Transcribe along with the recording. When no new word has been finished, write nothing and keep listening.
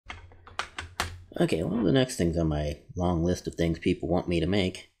Okay, one of the next things on my long list of things people want me to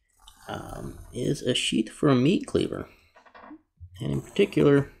make is a sheath for a meat cleaver. And in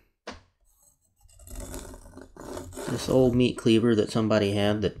particular, this old meat cleaver that somebody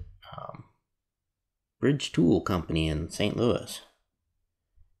had that Bridge Tool Company in St. Louis.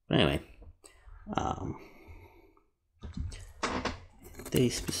 But anyway, they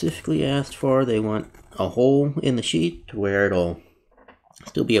specifically asked for, they want a hole in the sheath to where it'll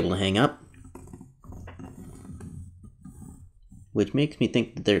still be able to hang up. Which makes me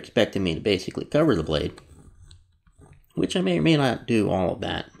think that they're expecting me to basically cover the blade. Which I may or may not do all of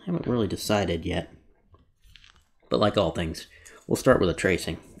that. I haven't really decided yet. But like all things, we'll start with a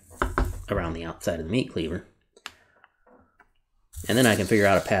tracing around the outside of the meat cleaver. And then I can figure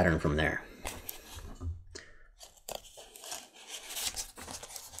out a pattern from there.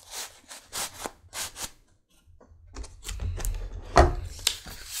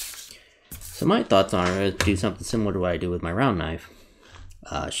 So my thoughts on it is to do something similar to what I do with my round knife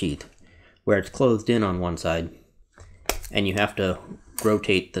sheath, where it's closed in on one side, and you have to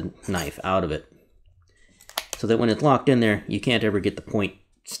rotate the knife out of it, so that when it's locked in there, you can't ever get the point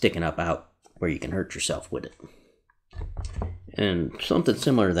sticking up out where you can hurt yourself with it. And something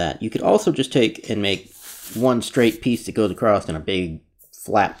similar to that, you could also just take and make one straight piece that goes across and a big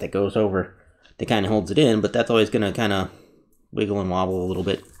flap that goes over that kind of holds it in, but that's always going to kind of wiggle and wobble a little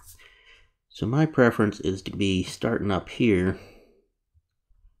bit. So my preference is to be starting up here,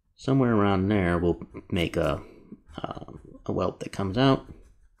 somewhere around there. We'll make a welt that comes out,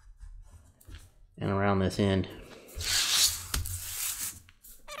 and around this end.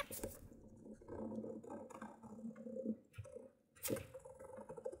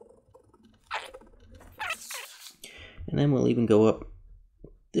 And then we'll even go up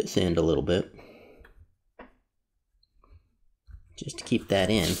this end a little bit, just to keep that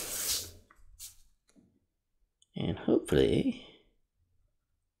in. And hopefully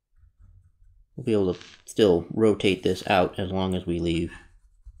we'll be able to still rotate this out as long as we leave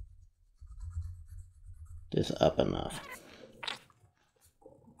this up enough.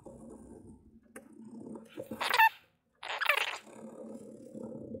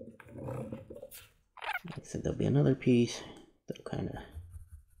 Like I said, there'll be another piece that'll kind of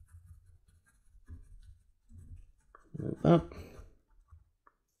move up.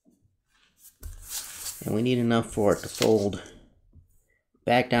 And we need enough for it to fold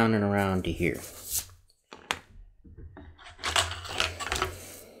back down and around to here.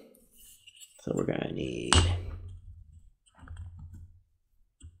 So we're gonna need,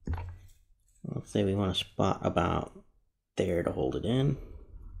 let's say we want a spot about there to hold it in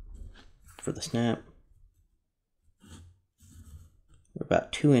for the snap. We're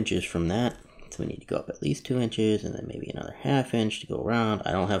about 2 inches from that, so we need to go up at least 2 inches, and then maybe another ½ inch to go around.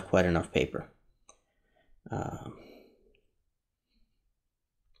 I don't have quite enough paper.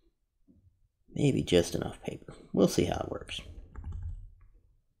 Maybe just enough paper. We'll see how it works.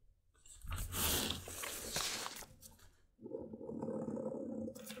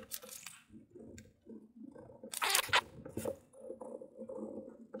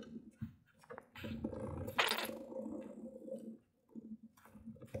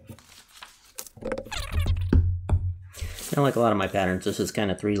 Now, like a lot of my patterns, this is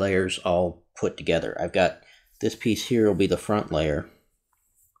kind of 3 layers all put together. I've got this piece here will be the front layer.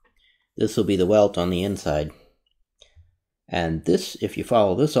 This will be the welt on the inside. And this, if you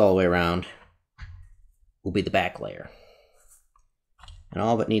follow this all the way around, will be the back layer. And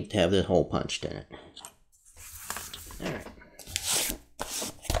all of it needs to have this hole punched in it. Alright.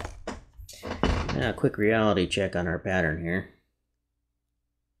 Now a quick reality check on our pattern here.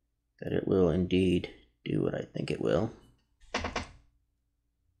 That it will indeed do what I think it will.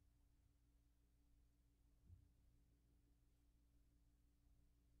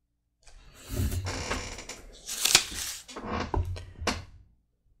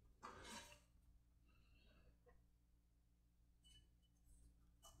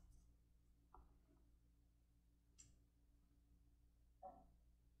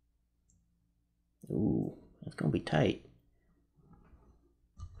 Ooh, that's going to be tight.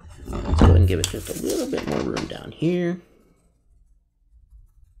 Let's go ahead and give it just a little bit more room down here.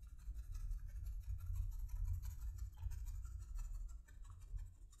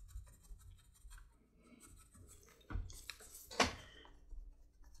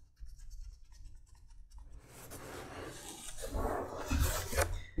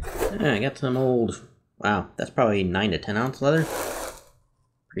 I got some old, wow, that's probably 9 to 10 ounce leather.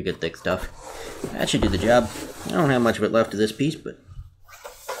 Pretty good thick stuff. That should do the job. I don't have much of it left of this piece, but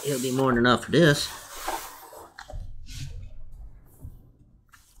it'll be more than enough for this.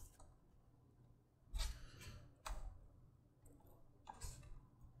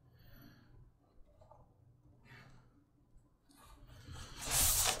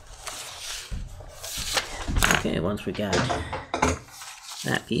 Okay, once we got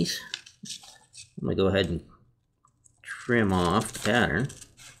that piece, I'm going to go ahead and trim off the pattern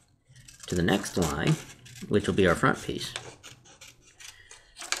to the next line, which will be our front piece.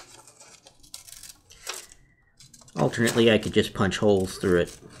 Alternately, I could just punch holes through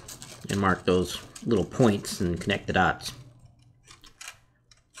it and mark those little points and connect the dots.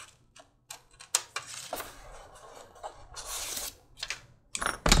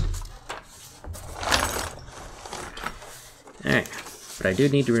 Alright, but I do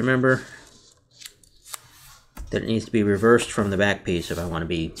need to remember that it needs to be reversed from the back piece if I want to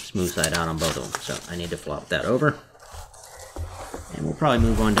be smooth side out on both of them. So I need to flop that over. And we'll probably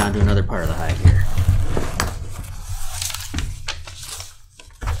move on down to another part of the hide here.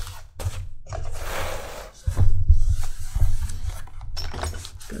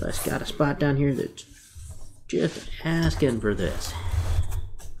 Because I've got a spot down here that's just asking for this.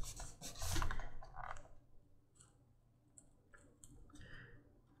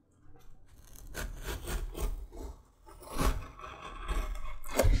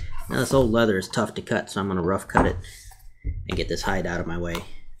 Now this old leather is tough to cut, so I'm going to rough cut it and get this hide out of my way.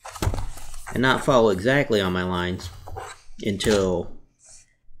 And not follow exactly on my lines until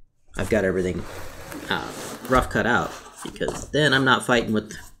I've got everything rough cut out. Because then I'm not fighting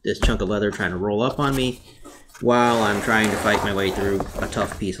with this chunk of leather trying to roll up on me while I'm trying to fight my way through a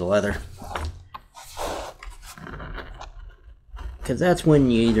tough piece of leather. Because that's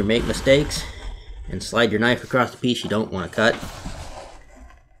when you either make mistakes and slide your knife across the piece you don't want to cut,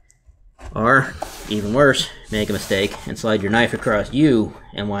 or, even worse, make a mistake and slide your knife across you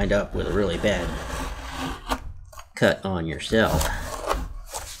and wind up with a really bad cut on yourself.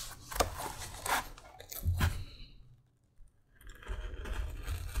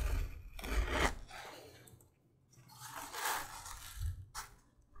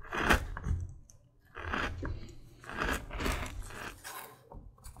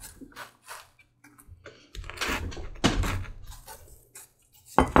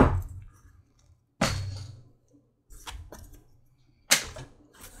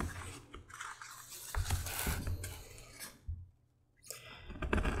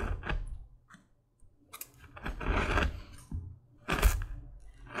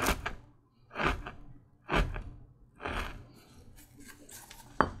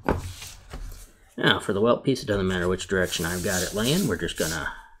 Now for the welt piece, it doesn't matter which direction I've got it laying, we're just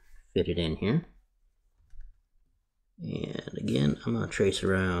gonna fit it in here. And again, I'm gonna trace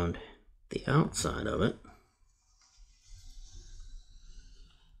around the outside of it.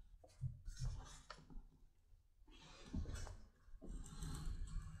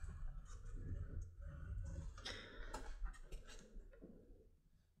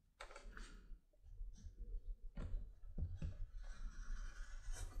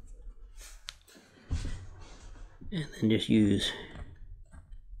 And then just use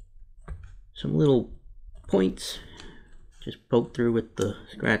some little points, just poke through with the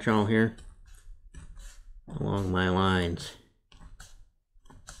scratch awl here along my lines.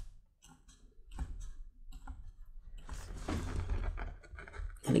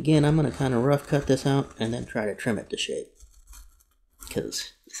 And again, I'm going to kind of rough cut this out and then try to trim it to shape,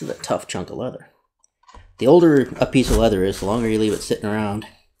 because this is a tough chunk of leather. The older a piece of leather is, the longer you leave it sitting around,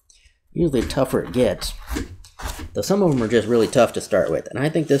 usually the tougher it gets. Though some of them are just really tough to start with. And I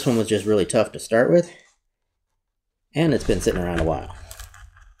think this one was just really tough to start with. And it's been sitting around a while.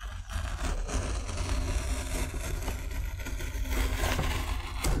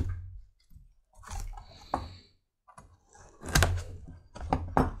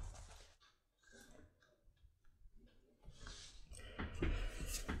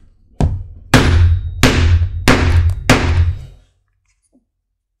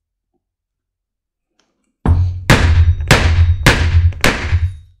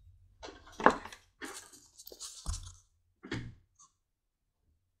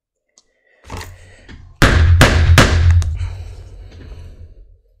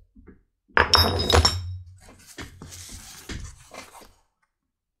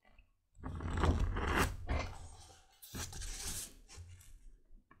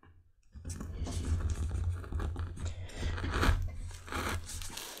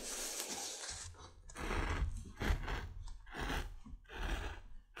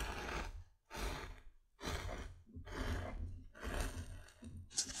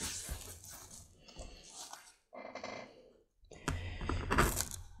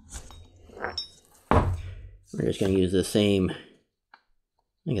 We're just going to use the same, I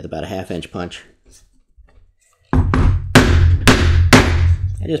think it's about a 1/2 inch punch.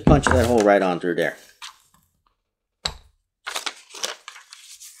 I just punch that hole right on through there.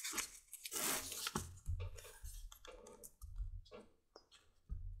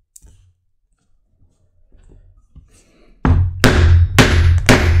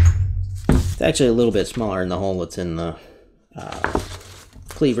 It's actually a little bit smaller than the hole that's in the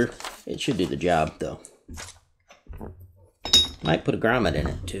cleaver. It should do the job though. Might put a grommet in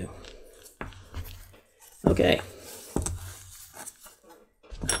it too. Okay.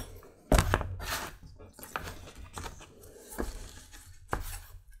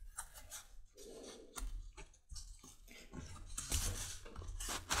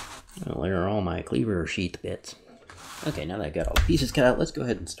 Well, there are all my cleaver sheath bits. Okay, now that I've got all the pieces cut out, let's go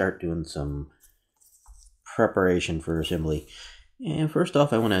ahead and start doing some preparation for assembly. And first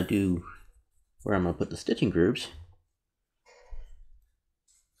off, I want to do where I'm going to put the stitching grooves.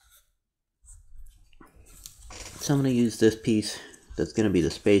 So I'm going to use this piece that's going to be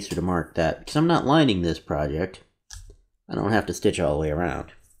the spacer to mark that. Because I'm not lining this project, I don't have to stitch all the way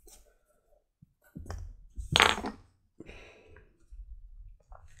around.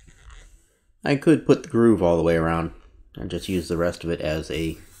 I could put the groove all the way around and just use the rest of it as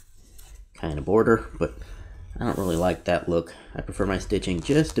a kind of border, but I don't really like that look. I prefer my stitching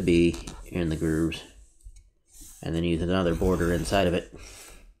just to be in the grooves and then use another border inside of it.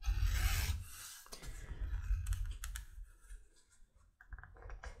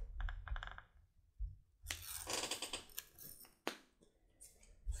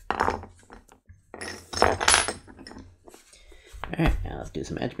 Alright, now let's do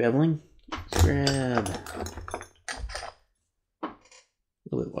some edge beveling. Let's grab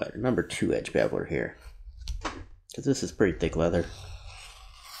a little bit wider, number 2 edge beveler here, because this is pretty thick leather.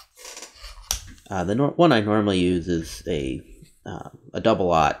 The one I normally use is a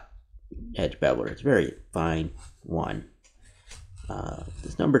double-aught edge beveler. It's a very fine one.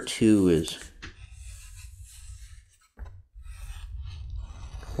 This number 2 is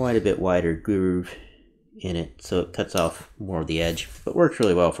quite a bit wider groove in it, so it cuts off more of the edge, but works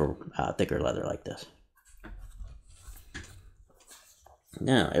really well for thicker leather like this.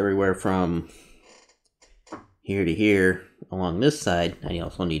 Now, everywhere from here to here along this side, I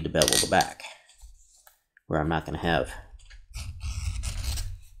also need to bevel the back, where I'm not going to have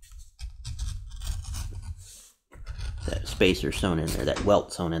that spacer sewn in there, that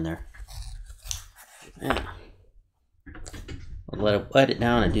welt sewn in there. Yeah. I'll let it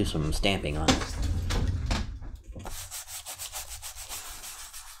down and do some stamping on it.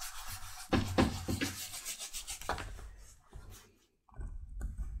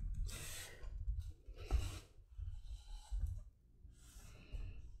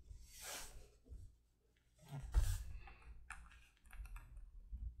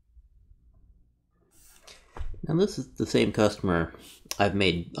 Now this is the same customer I've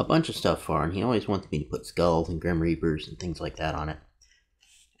made a bunch of stuff for, and he always wants me to put skulls and Grim Reapers and things like that on it.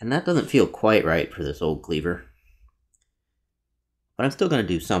 And that doesn't feel quite right for this old cleaver. But I'm still going to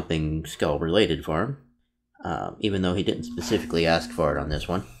do something skull related for him, even though he didn't specifically ask for it on this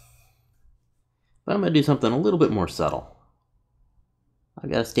one. But I'm going to do something a little bit more subtle.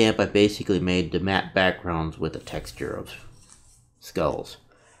 I've got a stamp I basically made to matte backgrounds with a texture of skulls.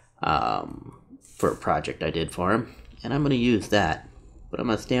 For a project I did for him, and I'm going to use that, but I'm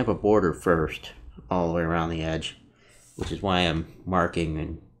going to stamp a border first all the way around the edge, which is why I'm marking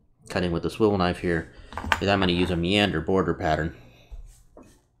and cutting with the swivel knife here, because I'm going to use a meander border pattern.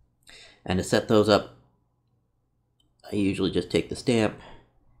 And to set those up, I usually just take the stamp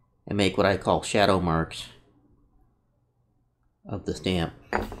and make what I call shadow marks of the stamp,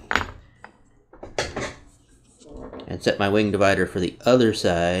 and set my wing divider for the other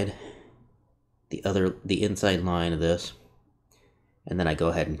side, the inside line of this, and then I go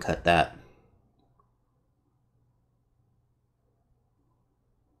ahead and cut that.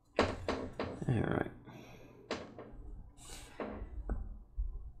 Alright.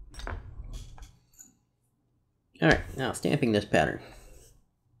 Alright, now stamping this pattern.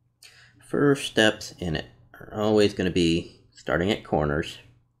 First steps in it are always going to be starting at corners.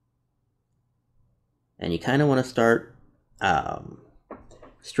 And you kind of want to start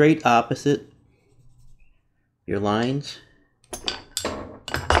straight opposite your lines.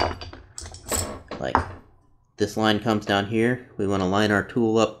 Like this line comes down here, we want to line our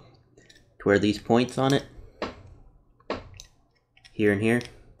tool up to where these points on it, here and here,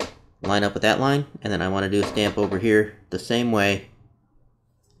 line up with that line, and then I want to do a stamp over here the same way,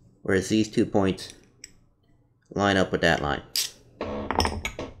 whereas these 2 points line up with that line.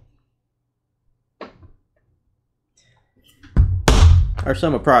 Or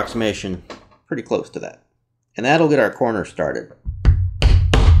some approximation pretty close to that. And that'll get our corner started.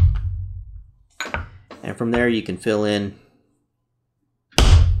 And from there you can fill in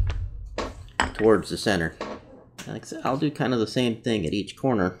towards the center. Like I said, I'll do kind of the same thing at each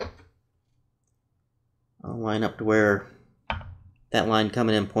corner. I'll line up to where that line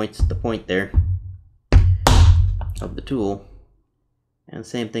coming in points at the point there of the tool. And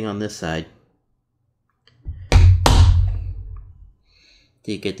same thing on this side.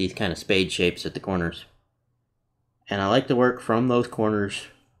 So you get these kind of spade shapes at the corners. And I like to work from those corners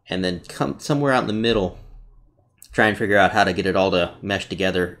and then come somewhere out in the middle, try and figure out how to get it all to mesh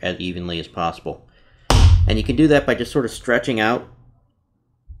together as evenly as possible. And you can do that by just sort of stretching out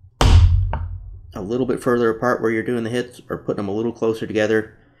a little bit further apart where you're doing the hits, or putting them a little closer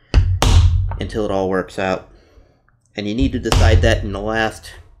together until it all works out. And you need to decide that in the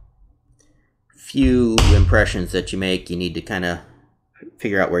last few impressions that you make. You need to kind of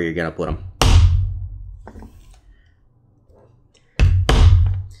figure out where you're going to put them.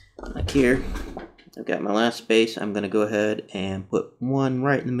 Like here, I've got my last space. I'm going to go ahead and put one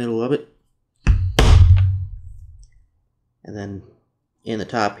right in the middle of it. And then in the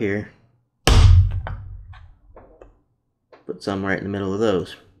top here, put some right in the middle of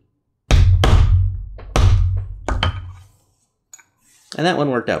those. And that one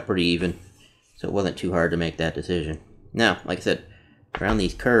worked out pretty even, so it wasn't too hard to make that decision. Now, like I said, around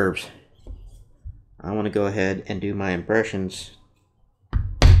these curves, I want to go ahead and do my impressions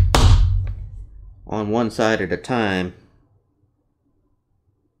on one side at a time.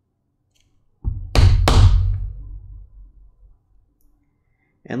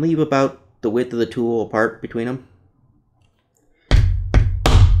 And leave about the width of the tool apart between them,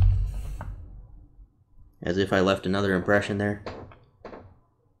 as if I left another impression there,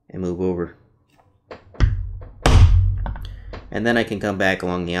 and move over. And then I can come back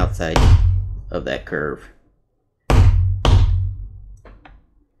along the outside of that curve.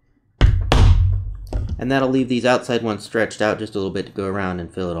 And that'll leave these outside ones stretched out just a little bit to go around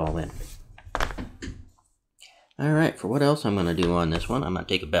and fill it all in. Alright, for what else I'm going to do on this one, I'm going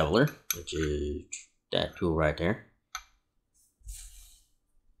to take a beveler, which is that tool right there.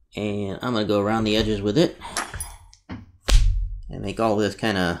 And I'm going to go around the edges with it and make all this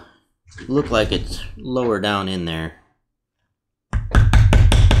kind of look like it's lower down in there.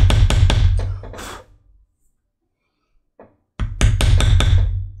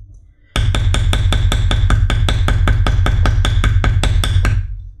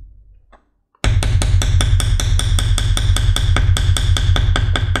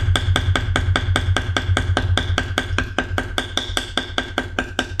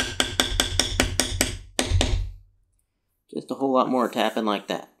 Just a whole lot more tapping like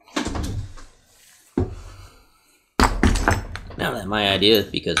that. Now that my idea is,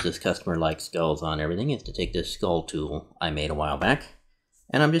 because this customer likes skulls on everything, is to take this skull tool I made a while back,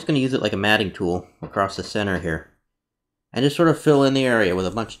 and I'm just going to use it like a matting tool across the center here, and just sort of fill in the area with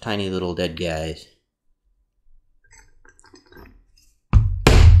a bunch of tiny little dead guys.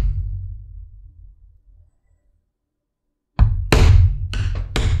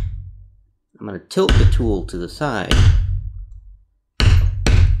 I'm going to tilt the tool to the side,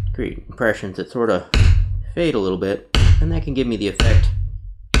 create impressions that sort of fade a little bit, and that can give me the effect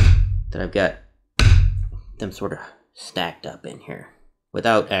that I've got them sort of stacked up in here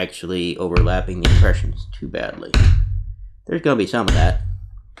without actually overlapping the impressions too badly. There's going to be some of that.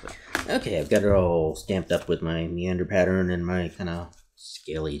 Okay, I've got it all stamped up with my meander pattern and my kind of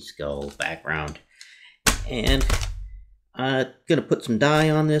scaly skull background. And I'm going to put some dye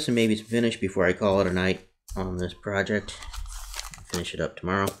on this and maybe some finish before I call it a night on this project. I'll finish it up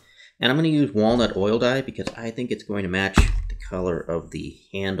tomorrow. And I'm going to use walnut oil dye because I think it's going to match the color of the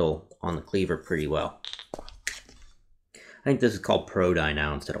handle on the cleaver pretty well. I think this is called Pro Dye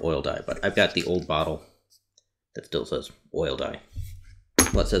now instead of oil dye, but I've got the old bottle that still says oil dye.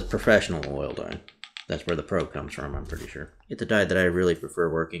 Well, it says professional oil dye. That's where the Pro comes from, I'm pretty sure. It's a dye that I really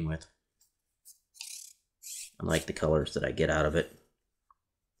prefer working with. I like the colors that I get out of it.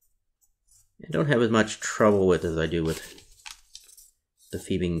 I don't have as much trouble with as I do with the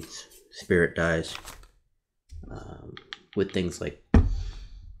Thieving Spirit dyes. With things like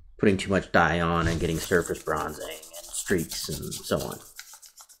putting too much dye on and getting surface bronzing and streaks and so on.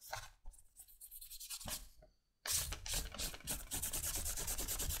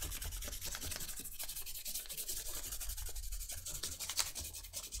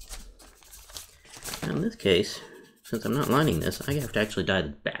 Now in this case, since I'm not lining this, I have to actually dye the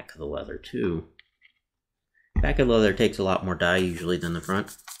back of the leather too. Back of the leather takes a lot more dye usually than the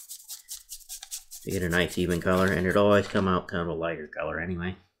front to get a nice even color, and it always come out kind of a lighter color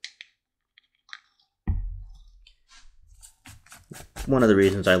anyway. One of the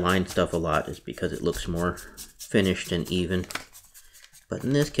reasons I line stuff a lot is because it looks more finished and even. But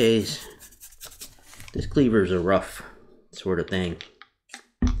in this case, this cleaver is a rough sort of thing.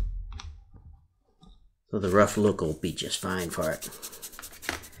 So the rough look will be just fine for it.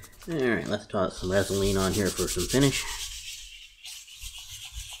 Alright, let's toss some Vaseline on here for some finish.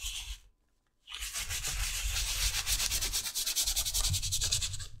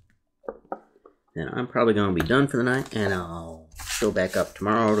 And I'm probably going to be done for the night, and I'll go back up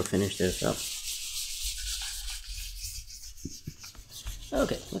tomorrow to finish this up.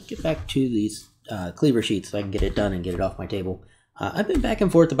 Okay, let's get back to these cleaver sheets so I can get it done and get it off my table. I've been back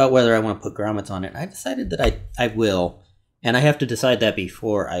and forth about whether I want to put grommets on it. I decided that I will, and I have to decide that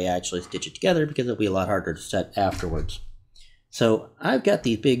before I actually stitch it together because it'll be a lot harder to set afterwards. So I've got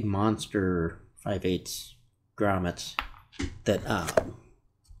these big monster 5/8 grommets that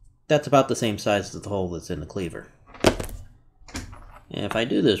that's about the same size as the hole that's in the cleaver. And if I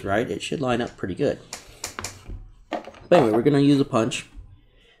do this right, it should line up pretty good. But anyway, we're going to use a punch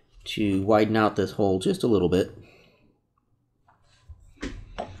to widen out this hole just a little bit.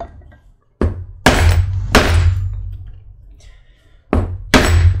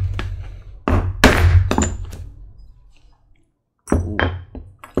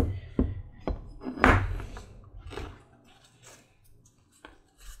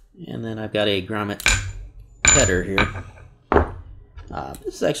 And then I've got a grommet header here.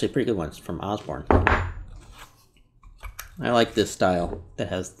 This is actually a pretty good one. It's from Osborne. I like this style that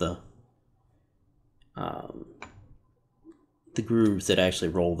has the grooves that actually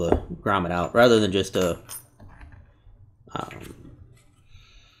roll the grommet out, rather than just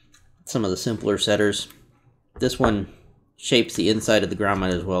some of the simpler setters. This one shapes the inside of the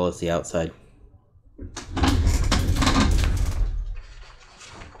grommet as well as the outside.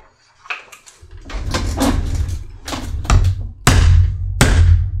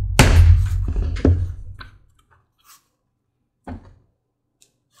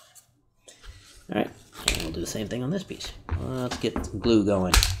 Alright, and we'll do the same thing on this piece. Let's get some glue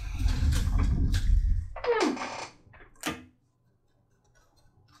going.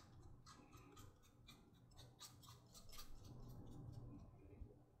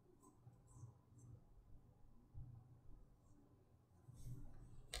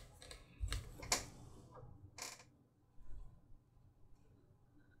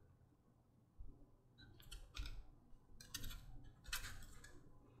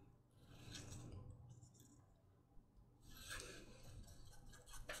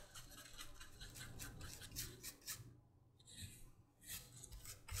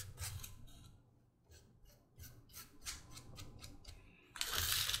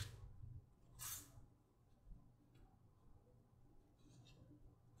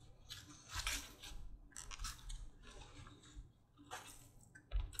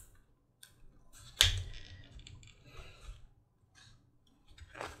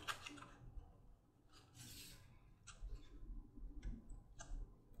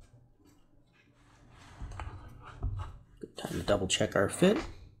 Time to double check our fit.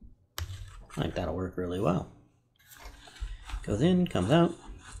 I think that'll work really well. Goes in, comes out.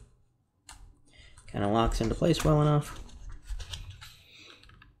 Kind of locks into place well enough.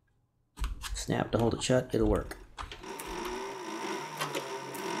 Snap to hold it shut, it'll work.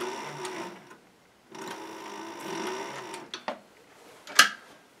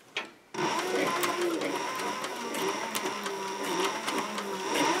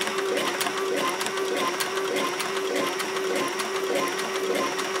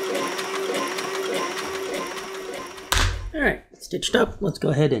 Alright, stitched up. Let's go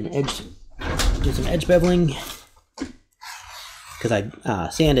ahead and do some edge beveling. Because I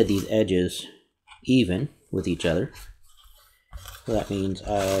sanded these edges even with each other. So that means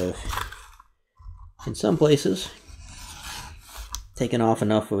I've, in some places, taken off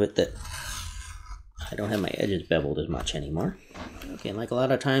enough of it that I don't have my edges beveled as much anymore. Okay, and like a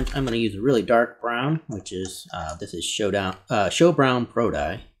lot of times, I'm going to use a really dark brown, which is, this is Show Brown Pro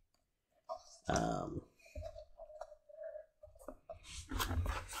Dye.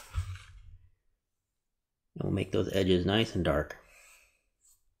 And we'll make those edges nice and dark.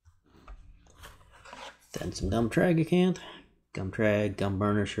 Then some gum tragacanth, gum trag, gum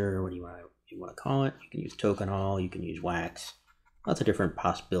burnisher, what do you want to call it. You can use tokenol, you can use wax. Lots of different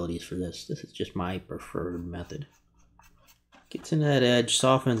possibilities for this. This is just my preferred method. Gets into that edge,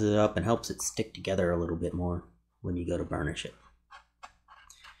 softens it up, and helps it stick together a little bit more when you go to burnish it.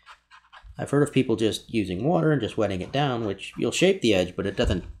 I've heard of people just using water and just wetting it down, which you'll shape the edge, but it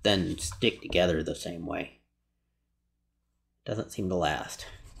doesn't then stick together the same way. Doesn't seem to last.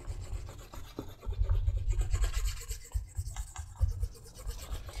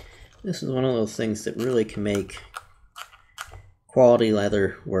 This is one of those things that really can make quality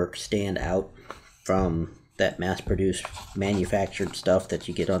leather work stand out from that mass-produced, manufactured stuff that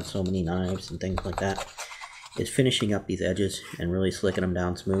you get on so many knives and things like that, is finishing up these edges and really slicking them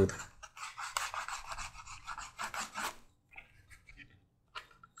down smooth.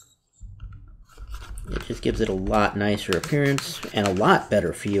 It just gives it a lot nicer appearance and a lot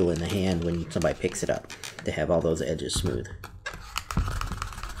better feel in the hand when somebody picks it up, to have all those edges smooth.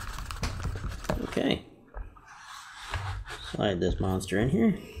 Okay. Slide this monster in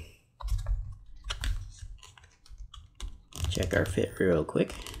here. Check our fit real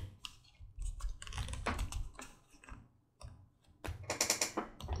quick.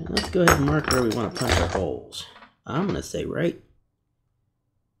 And let's go ahead and mark where we want to punch our holes. I'm going to say right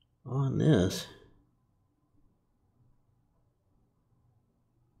on this.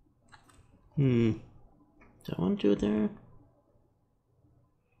 Do I want to do it there?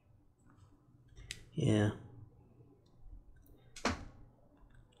 Yeah.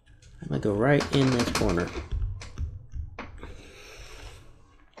 I'm going to go right in this corner.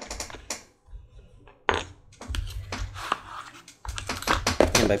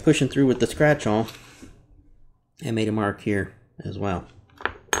 And by pushing through with the scratch awl, I made a mark here as well.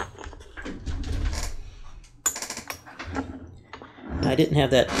 I didn't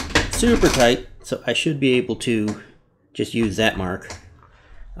have that super tight, so I should be able to just use that mark.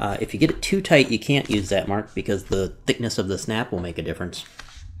 If you get it too tight, you can't use that mark because the thickness of the snap will make a difference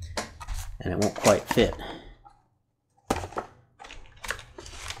and it won't quite fit.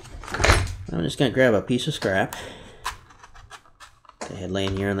 I'm just going to grab a piece of scrap that I had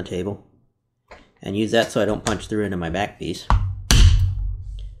laying here on the table and use that so I don't punch through into my back piece.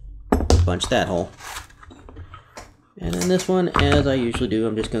 Punch that hole. And then this one, as I usually do,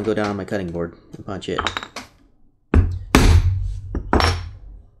 I'm just going to go down on my cutting board and punch it.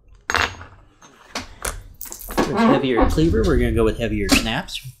 For heavier cleaver, we're going to go with heavier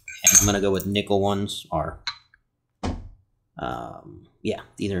snaps. And I'm going to go with nickel ones, or, yeah,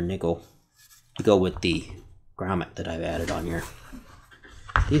 these are nickel to go with the grommet that I've added on here.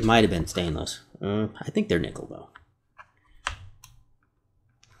 These might have been stainless. I think they're nickel, though.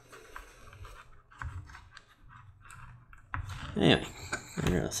 Anyway,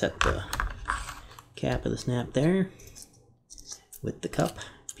 I'm going to set the cap of the snap there with the cup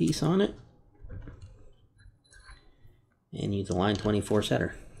piece on it and use a line 24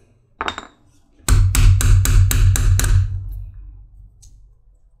 setter.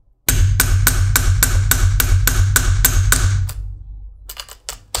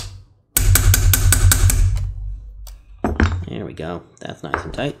 There we go. That's nice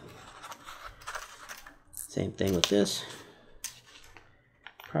and tight. Same thing with this.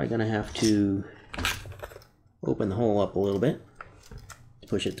 Probably going to have to open the hole up a little bit to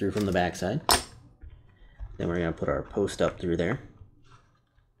push it through from the back side. Then we're going to put our post up through there.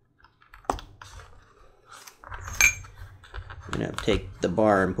 We're going to take the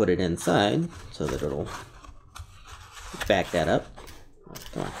bar and put it inside so that it'll back that up. Oh,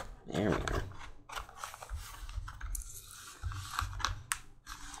 come on. There we are.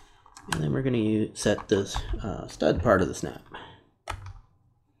 And then we're going to set this stud part of the snap.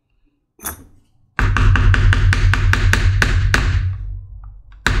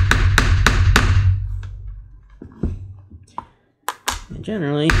 And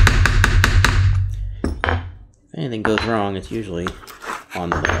generally, if anything goes wrong, it's usually on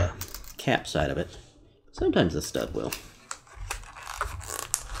the cap side of it. Sometimes the stud will.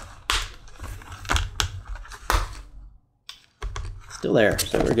 Still there,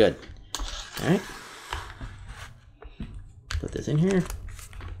 so we're good. Alright. Put this in here.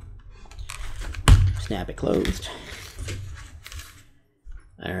 Snap it closed.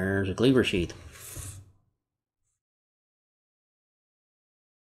 There's a cleaver sheath.